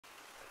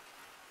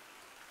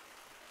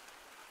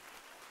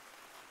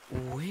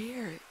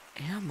Where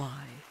am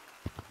I?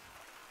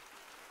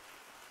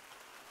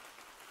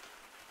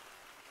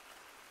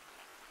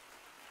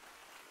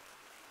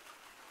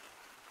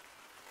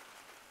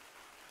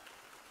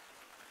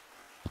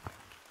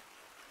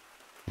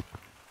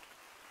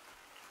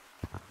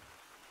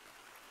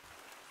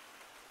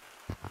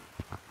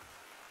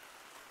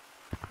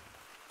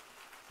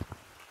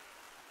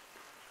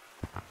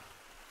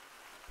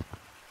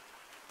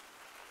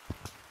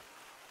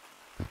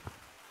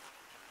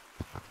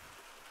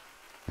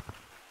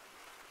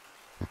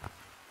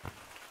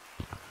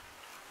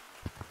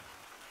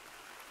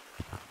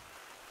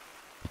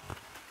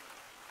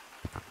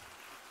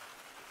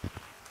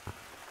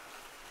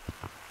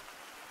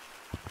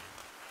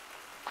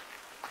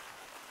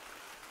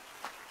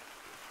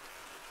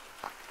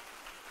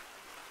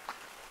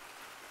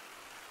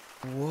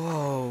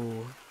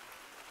 Whoa.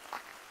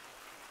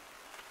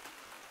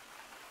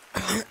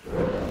 I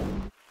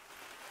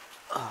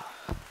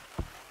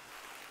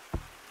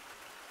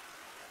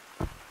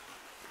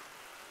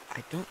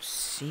don't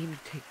seem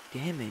to take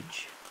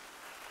damage.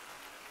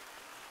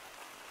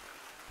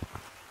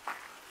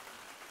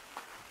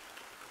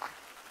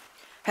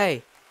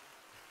 Hey,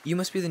 you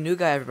must be the new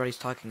guy everybody's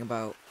talking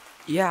about.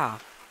 Yeah.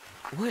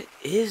 What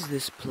is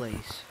this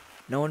place?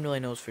 No one really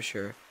knows for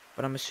sure,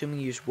 but I'm assuming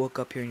you just woke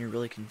up here and you're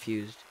really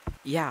confused.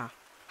 Yeah.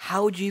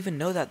 How would you even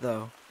know that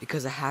though?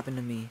 Because it happened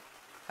to me,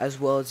 as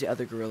well as the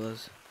other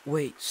gorillas.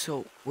 Wait,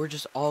 so we're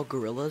just all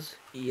gorillas?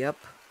 Yep.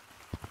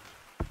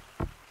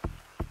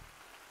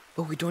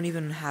 But we don't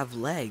even have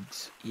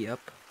legs. Yep.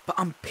 But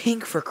I'm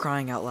pink for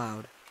crying out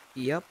loud.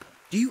 Yep.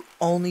 Do you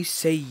only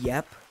say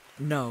yep?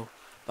 No.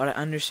 But I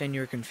understand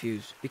you're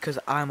confused, because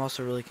I'm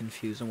also really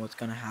confused on what's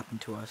gonna happen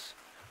to us.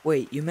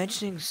 Wait, you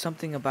mentioned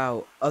something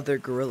about other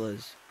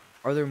gorillas.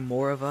 Are there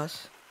more of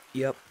us?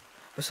 Yep.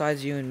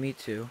 Besides you and me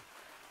too.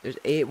 There's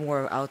 8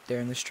 more out there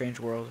in this strange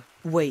world.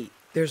 Wait,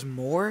 there's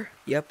more?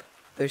 Yep.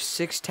 There's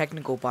 6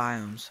 technical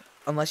biomes.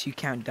 Unless you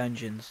count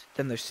dungeons.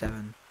 Then there's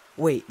 7.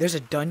 Wait, there's a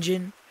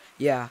dungeon?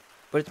 Yeah,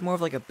 but it's more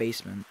of like a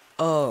basement.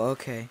 Oh,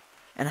 okay.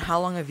 And how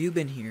long have you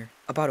been here?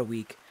 About a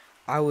week.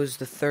 I was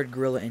the 3rd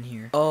gorilla in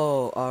here.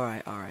 Oh,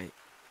 alright, alright.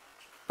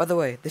 By the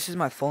way, this is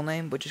my full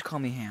name, but just call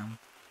me Ham.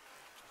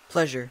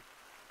 Pleasure.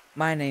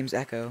 My name's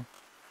Echo.